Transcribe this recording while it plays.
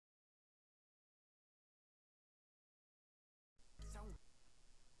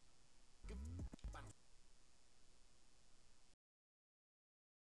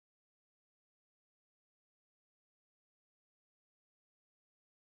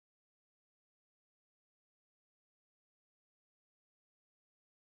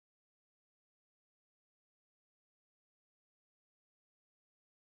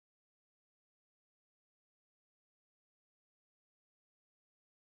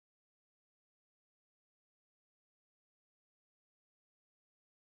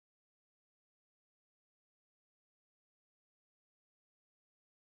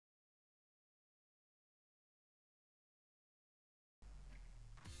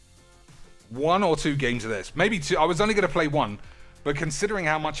1 or 2 games of this. Maybe 2. I was only going to play 1. But considering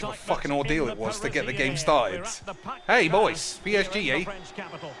how much of a fucking ordeal it was to get the game started. Hey, boys. PSG, eh?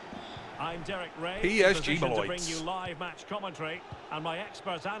 I'm Derek Ray, PSG to boys. bring you live match commentary, and my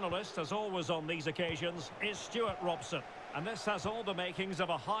expert analyst, as always on these occasions, is Stuart Robson. And this has all the makings of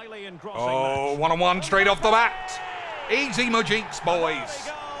a highly engrossing match. One-on-one straight off the bat. Easy Mojiks, boys.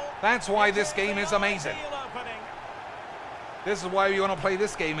 That's why this game is amazing. This is why you want to play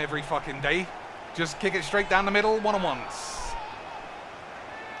this game every fucking day. Just kick it straight down the middle, one-on-ones.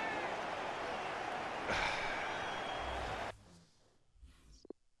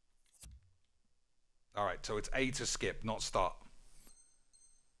 All right, so it's A to skip, not start.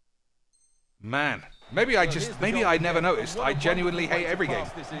 Man, maybe I never noticed. I genuinely hate every game.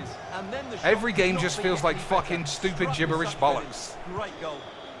 Every game just feels like fucking stupid gibberish bollocks. Great goal.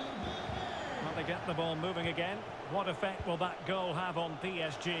 Well, they get the ball moving again. What effect will that goal have on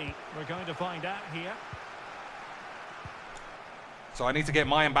PSG? We're going to find out here. So I need to get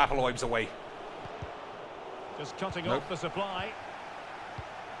my Mbappé away. Just cutting off the supply.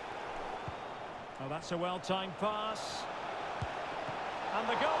 Oh, that's a well-timed pass. And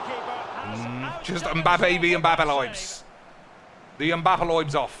the goalkeeper has just Mbappé v Mbappé. The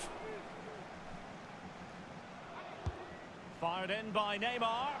Mbappé off. Fired in by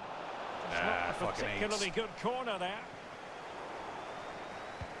Neymar. Not a particularly good corner there.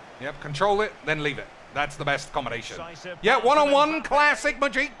 Yep, control it, then leave it. That's the best combination. Yeah, one-on-one, classic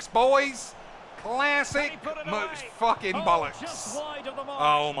Mojiks, boys. Classic fucking bollocks.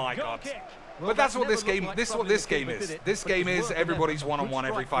 Oh my god. But that's what this game. This is what this game is. This game is everybody's one-on-one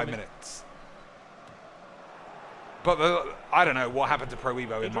every 5 minutes. But I don't know what happened to Pro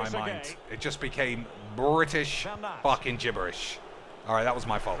Evo in my mind. It just became British fucking gibberish. All right, that was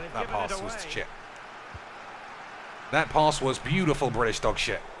my fault. That pass was shit. That pass was beautiful British dog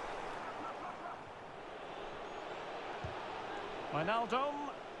shit. Wijnaldum.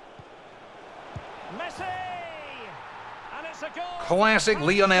 Messi. And it's a goal. Classic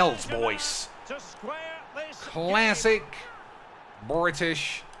Lionel's voice. Classic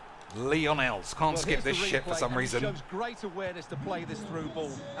British Lionel's. Can't skip this shit for some reason. Shows great awareness to play this through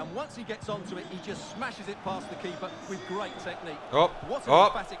ball, and once he gets onto it, he just smashes it past the keeper with great technique. What an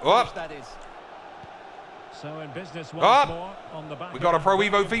emphatic finish that is. So in business once more on the back. We got a Pro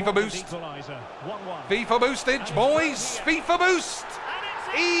Evo FIFA boost. 1-1. FIFA boostage, boys. FIFA boost.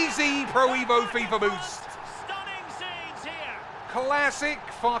 Easy Pro Evo FIFA boost. Classic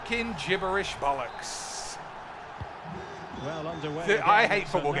fucking gibberish bollocks. Well underway. I hate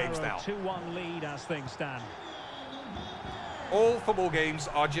football games now. 2-1 lead as things stand. All football games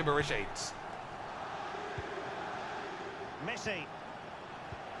are gibberish aids. Messi.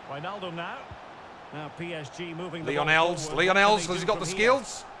 Wijnaldum now. Now PSG moving the Lionel's. Has he got the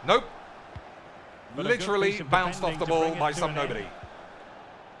skills? Nope. Literally bounced off the ball by some nobody.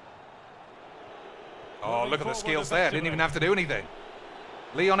 Oh, look at the skills there. Didn't even have to do anything.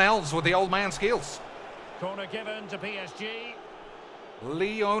 Lionel's with the old man skills. Corner given to PSG.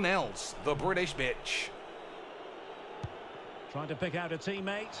 Lionel's, the British bitch. Trying to pick out a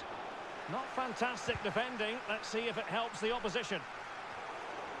teammate. Not fantastic defending. Let's see if it helps the opposition.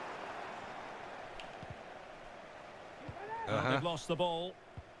 They've lost the ball.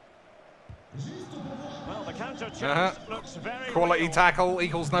 Well, the counter chase looks very quality real. tackle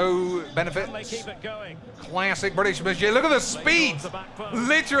equals no benefits. They keep it going. Classic British bitch. Look at the speed.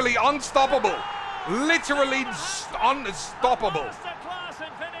 Literally unstoppable. Literally unstoppable.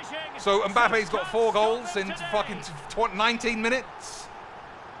 So Mbappe's got 4 goals in fucking 19 minutes.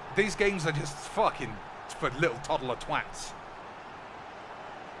 These games are just fucking for little toddler twats.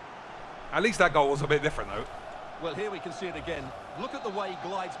 At least that goal was a bit different though. Well, here we can see it again. Look at the way he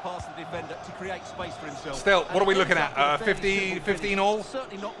glides past the defender to create space for himself. Still, what are we looking at? 15 all?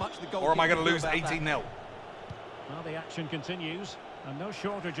 Certainly not much the or am I going to lose 18-0? Well, the action continues, and no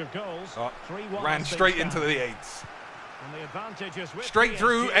shortage of goals. 3-1 ran straight into the eights. And the advantage is with straight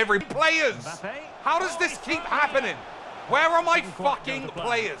through every players. Mbappé. How does this keep happening? Where are my fucking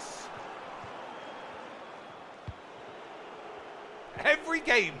players? Every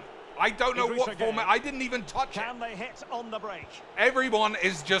game. I don't know what format. I didn't even touch it. Can they hit on the break? Everyone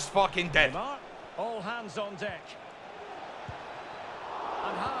is just fucking dead. All hands on deck.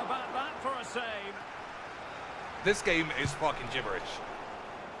 And how about that for a save? This game is fucking gibberish.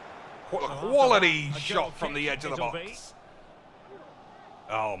 Quality shot from the edge of the box.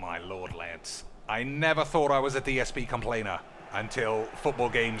 Oh my lord, lads. I never thought I was a DSP complainer until football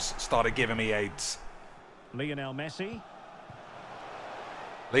games started giving me AIDS. Lionel Messi.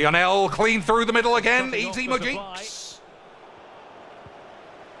 Lionel clean through the middle again. Easy Mojiks.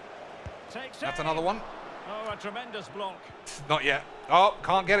 That's another one. Oh, a tremendous block. Not yet. Oh,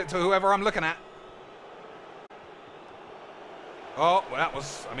 can't get it to whoever I'm looking at. Oh, well, that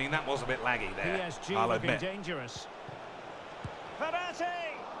was, I mean, that was a bit laggy there, PSG I'll looking admit. dangerous. Verratti!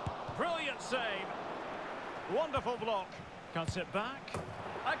 Brilliant save. Wonderful block. Cuts it back.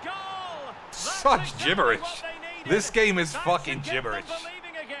 A goal! That's Such exactly gibberish. what they needed. This game is That's fucking to get them gibberish.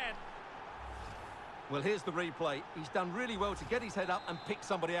 believing again. Well, here's the replay. He's done really well to get his head up and pick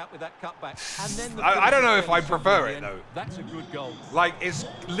somebody out with that cutback. And then the I don't know if I finish prefer at the it, end. though. That's a good goal. Like, is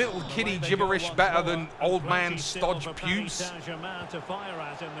little kiddie gibberish better than old man stodge pubes? To fire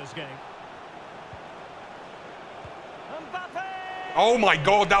at in this game. Mbappe! Oh my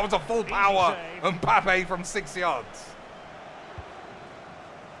God, that was a full power Mbappe from 6 yards.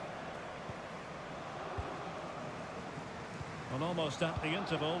 And almost at the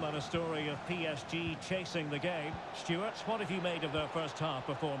interval, and a story of PSG chasing the game. Stuart, what have you made of their first half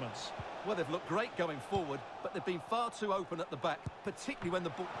performance? Well, they've looked great going forward, but they've been far too open at the back, particularly when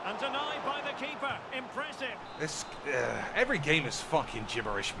the ball... And denied by the keeper. Impressive. This, every game is fucking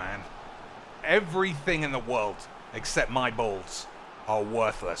gibberish, man. Everything in the world, except my balls, are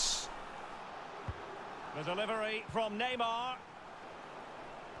worthless. The delivery from Neymar. All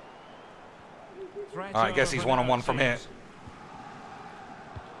right, I guess he's one-on-one from here.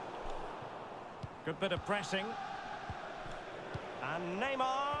 Good bit of pressing. And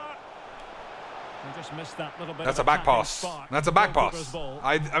Neymar. He just missed that little bit. That's a back pass. That's a back pass.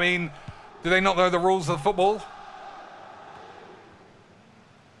 I mean, do they not know the rules of football?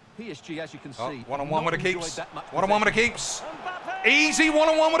 PSG, as you can see, one-on-one with the keeps. One-on-one with the keeps. Easy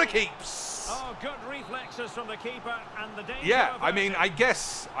one-on-one with the keeps. Oh, good reflexes from the keeper and the danger. Yeah, I mean, I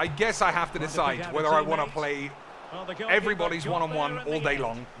guess I have to decide whether I want to play everybody's one-on-one all day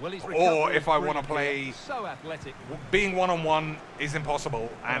long, or if I want to play so athletic. Being one-on-one is impossible,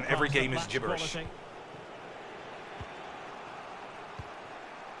 and every game is gibberish.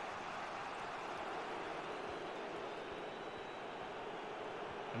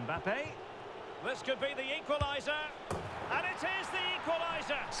 Mbappe. This could be the equaliser. And it is the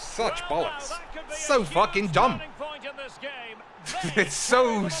equaliser. Such well, bollocks. So fucking dumb. It's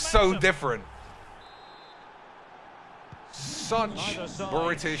so different. Such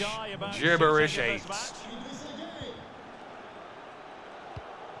British gibberish aids.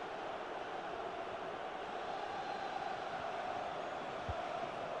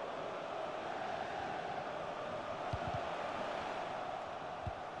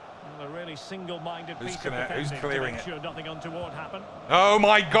 A really single-minded piece of who's clearing it? Sure nothing untoward happened. Oh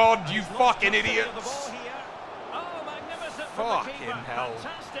my God, you fucking idiots! Oh, magnificent fucking hell.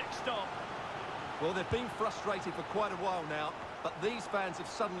 Fantastic stop. Well, they've been frustrated for quite a while now, but these fans have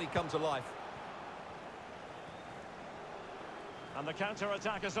suddenly come to life. And the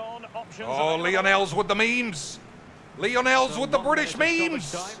counter-attack is on. Options. Oh, Lionel's with the memes. Lionel's with the British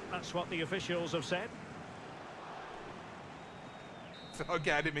memes. That's what the officials have said.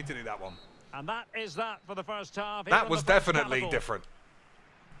 Okay, I didn't mean to do that one. And that is that for the first half. That was definitely different.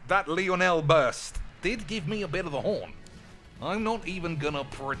 That Lionel burst did give me a bit of the horn. I'm not even gonna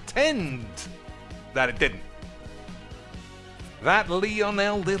pretend that it didn't. That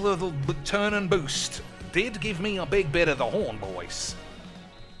Lionel little turn and boost did give me a big bit of the horn, boys.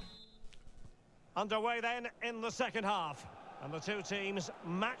 Underway then in the second half. And the two teams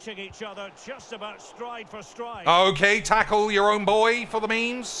matching each other just about stride for stride. Okay, tackle your own boy for the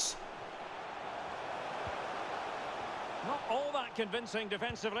memes. Not all that convincing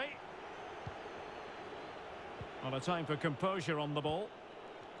defensively. Well, a time for composure on the ball.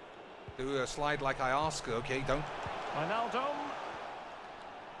 Do a slide like I ask. Okay, don't. Ronaldo.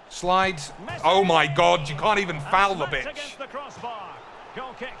 Slide. Oh my God, you can't even foul the bitch. Against the crossbar.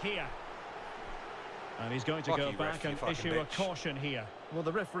 Goal kick here. And he's going to go back and issue a caution here. Well,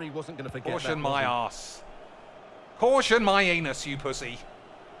 the referee wasn't going to forget that. Caution my ass. Caution my anus, you pussy.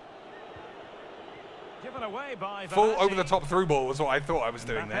 Given away by full Verratti. over-the-top through ball was what I thought I was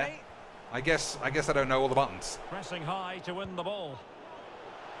doing there. I guess I don't know all the buttons. Pressing high to win the ball.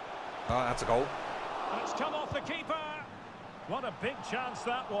 Oh, that's a goal. And it's come off the keeper. What a big chance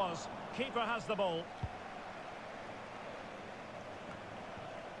that was. Keeper has the ball.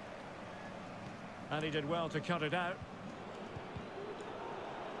 And he did well to cut it out.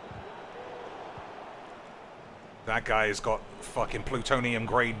 That guy has got fucking plutonium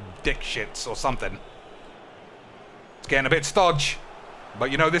grade dick shits or something. It's getting a bit stodge.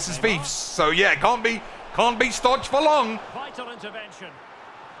 But you know this is Beefs, so yeah, can't be stodge for long. Vital intervention.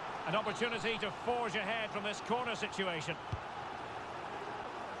 An opportunity to forge ahead from this corner situation.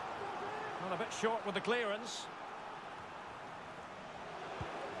 Well, a bit short with the clearance.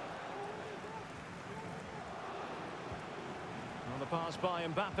 pass by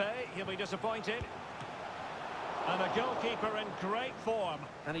Mbappe. He'll be disappointed. And a goalkeeper in great form.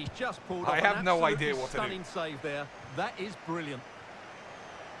 And he's just pulled off I have no idea what to do. Stunning save there. That is brilliant.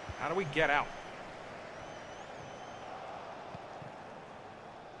 How do we get out?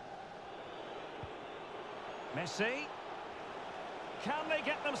 Messi. Can they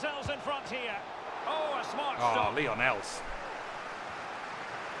get themselves in front here? Oh, a smart stop. Oh, Lionel's.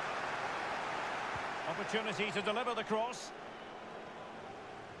 Opportunity to deliver the cross.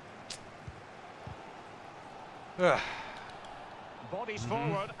 Bodies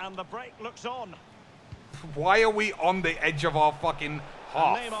forward and the break looks on. Why are we on the edge of our fucking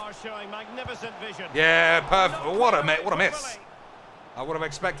half? Neymar showing magnificent vision. Yeah, perfect. What a miss. I would have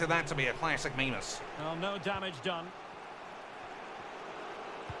expected that to be a classic Mimas. Well, no damage done.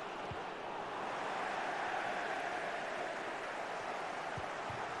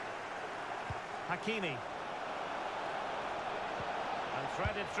 Hakimi. And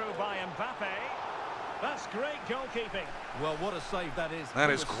threaded through by Mbappe. That's great goalkeeping. Well, what a save that is. That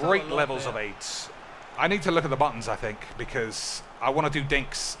is great levels of 8. I need to look at the buttons, I think, because I want to do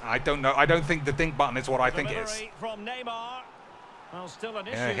dinks. I don't know. I don't think the dink button is what I think it is. From Neymar. Well, still an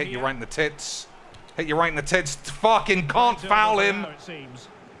issue hit you here. right in the tits. Hit you right in the tits. Fucking can't foul him. It seems.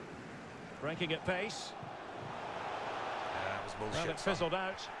 Breaking at pace. Yeah, that was bullshit. Well, it fizzled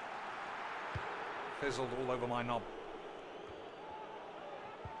out. Fizzled all over my knob.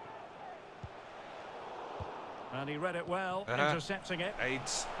 And he read it well, intercepting it.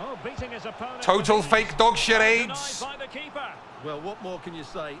 AIDS. Oh, beating his opponent. Total fake dog shit AIDS. By the keeper. Well, what more can you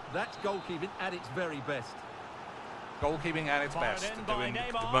say? That's goalkeeping at its very best. Goalkeeping at its best, doing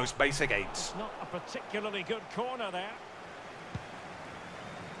the most basic AIDS. It's not a particularly good corner there.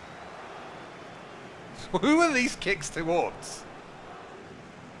 Who are these kicks towards?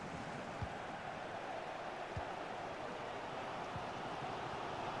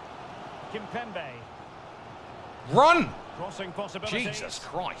 Kimpembe. Run! Crossing possibilities. Jesus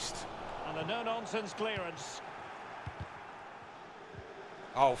Christ. And a no-nonsense clearance.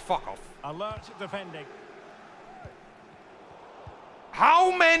 Oh, fuck off. Alert defending.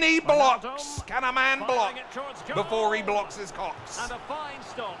 How many blocks can a man block before he blocks his cocks? And a fine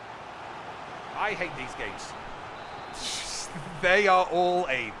stop. I hate these games. They are all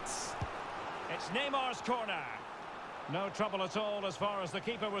 8s. It's Neymar's corner. No trouble at all as far as the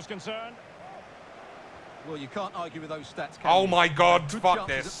keeper was concerned. Well, you can't argue with those stats, can Oh you? my God, Good fuck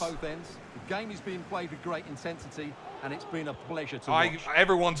chances this. at both ends. The game is being played with great intensity, and it's been a pleasure to watch.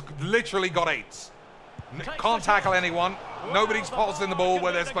 Everyone's literally got 8s. Can't tackle anyone. Nobody's passing the ball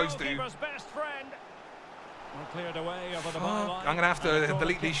where they're supposed to. Cleared away over the I'm going to have to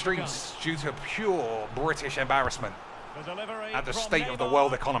delete these streams due to pure British embarrassment at the state of the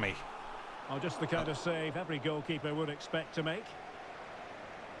world economy. Oh, just the kind of save every goalkeeper would expect to make.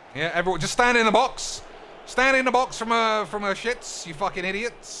 Yeah, everyone, just stand in the box. Stand in the box from a shits, you fucking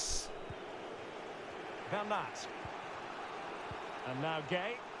idiots. Bernat. And now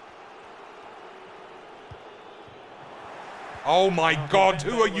Gay. Oh my God,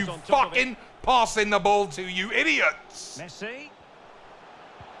 who are you fucking passing the ball to, you idiots? Messi.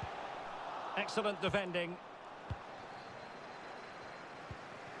 Excellent defending.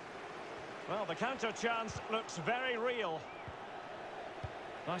 Well, the counter chance looks very real.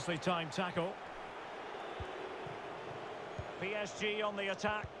 Nicely timed tackle. PSG on the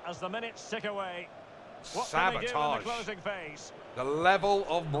attack as the minutes tick away. What Sabotage. can they do in the closing phase? The level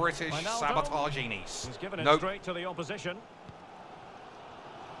of British sabotaginis. He's given it straight to the opposition.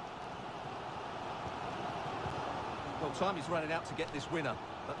 Well, time is running out to get this winner,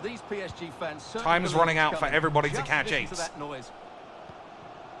 but these PSG fans certainly time is running out for everybody to catch 8s. To that noise.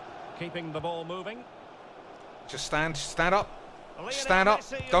 Keeping the ball moving. Just stand up. Stand up.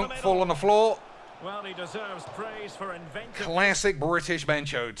 Don't fall on the floor. Well, he deserves praise for inventing. Classic British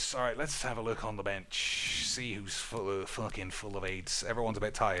benchodes. All right, let's have a look on the bench. See who's fucking full of 8s. Everyone's a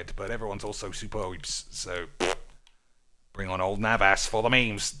bit tired, but everyone's also superbs. So bring on old Navas for the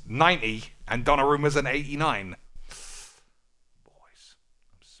memes. 90 and Donnarumma's an 89. Boys,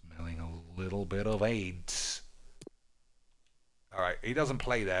 I'm smelling a little bit of AIDS. All right, he doesn't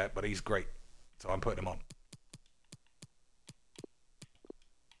play there, but he's great, so I'm putting him on.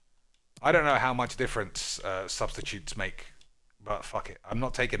 I don't know how much difference substitutes make, but fuck it. I'm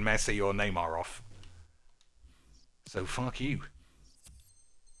not taking Messi or Neymar off. So fuck you.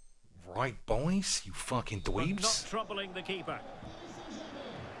 Right, boys? You fucking dweebs? Not troubling the keeper.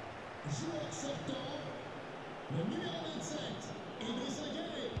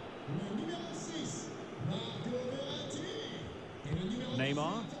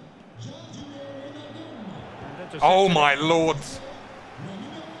 Neymar. Oh my lord.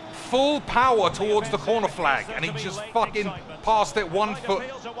 Full power towards the corner flag, and he just fucking passed it 1 foot.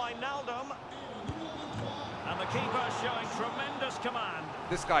 And the keeper showing tremendous command.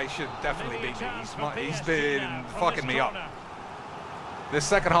 This guy should definitely beat me. He's been fucking me up. This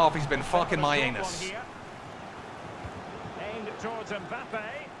second half, he's been fucking my anus. Aimed towards Mbappe.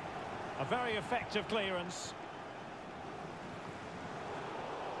 A very effective clearance.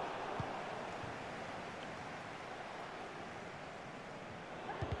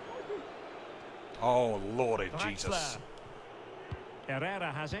 Oh, Lord Jesus.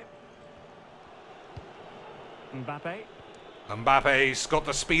 Herrera has it. Mbappe. Mbappe's got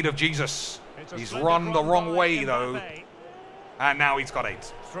the speed of Jesus. He's run the wrong way, though. And now he's got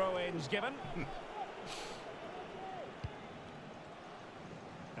 8. Throw-ins given.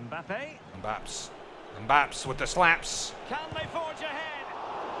 Mbappe. Mbapp's with the slaps. Can they forge ahead?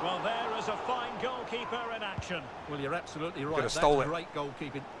 Well, there is a fine goalkeeper in action. Well, you're absolutely right. Could have stole it. Great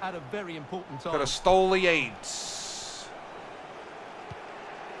goalkeeping at a very important time. Could have stole the 8.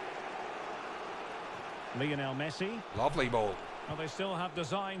 Lionel Messi. Lovely ball. Well, they still have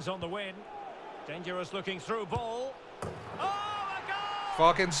designs on the win. Dangerous looking through ball. Oh, a goal!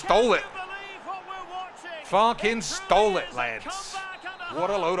 Fucking stole it. Watching? Fucking stole it, lads. What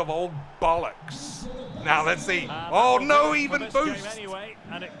a load of old bollocks. Now let's see. Oh, no even boost. Anyway,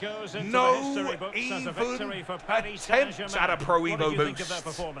 and it goes into No even attempt at a Pro Evo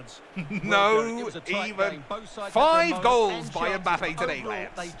boost. No even. 5 goals by Mbappe today,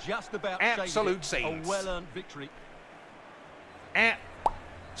 lads. Absolute saints. A well-earned victory.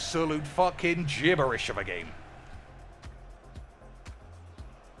 Absolute fucking gibberish of a game.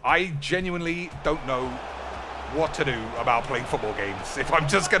 I genuinely don't know what to do about playing football games if I'm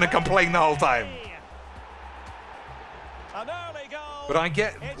just going to complain the whole time. But I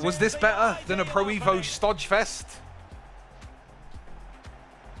get, was this better than a Pro Evo Stodge Fest?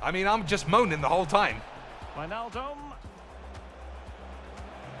 I mean, I'm just moaning the whole time. Wijnaldum.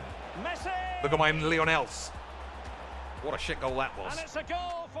 Messi. Look at my Lionels. What a shit goal that was. And it's a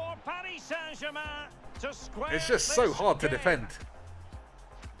goal for Paris Saint-Germain to square. It's just so hard to defend.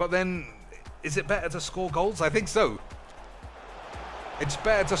 But then, is it better to score goals? I think so. It's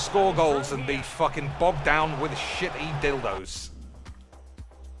better to score goals than be fucking bogged down with shitty dildos.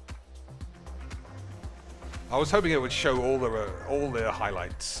 I was hoping it would show all the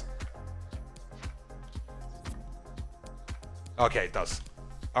highlights. Okay, it does.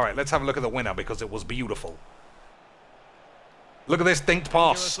 All right, let's have a look at the winner because it was beautiful. Look at this dinked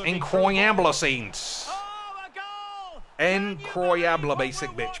pass. Incroyable scenes. Incroyable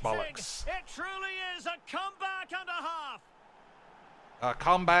basic bitch bollocks. It truly is a comeback and a half. A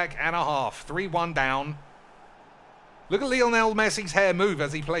comeback and a half. 3-1 down. Look at Lionel Messi's hair move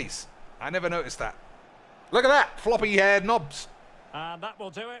as he plays. I never noticed that. Look at that. Floppy haired knobs. And that will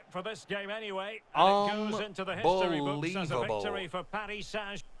do it for this game anyway. And it goes into the history books as a victory for Paris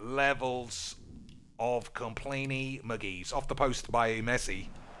Saint-Germain. Levels of complainy McGee's. Off the post by Messi.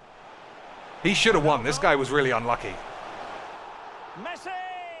 He should have won. This guy was really unlucky. Messi!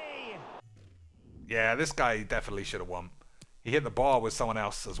 Yeah, this guy definitely should have won. He hit the bar with someone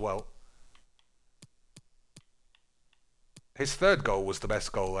else as well. His third goal was the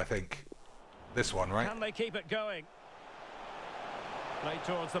best goal, I think. This one, right? Can they keep it going? Played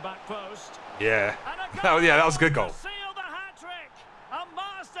towards the back post. Yeah. Oh, yeah, that was a good goal. Seal the hat-trick. A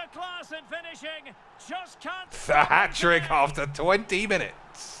masterclass in finishing. Just can't. The hat-trick after 20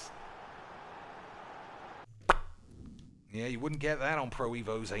 minutes. Yeah, you wouldn't get that on Pro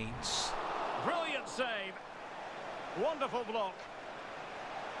Evo's aids. Brilliant save. Wonderful block.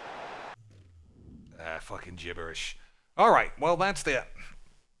 Fucking gibberish. All right, well, that's it.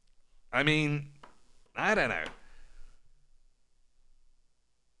 I mean, I don't know.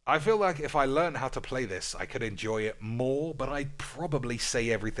 I feel like if I learned how to play this, I could enjoy it more, but I'd probably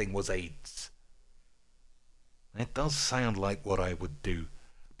say everything was AIDS. It does sound like what I would do,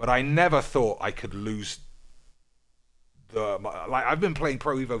 but I never thought I could lose the... Like, I've been playing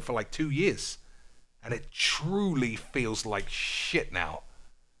Pro Evo for like 2 years, and it truly feels like shit now.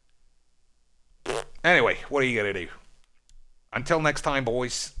 Anyway, what are you going to do? Until next time,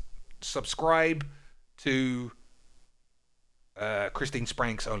 boys, subscribe to Christine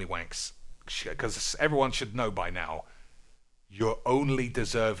Sprank's Only Wanks, because everyone should know by now you're only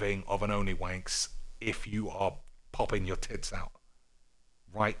deserving of an Only Wanks if you are popping your tits out.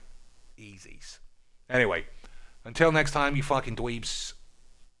 Right? Easies. Anyway, until next time, you fucking dweebs,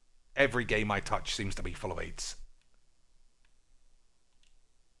 every game I touch seems to be full of AIDS.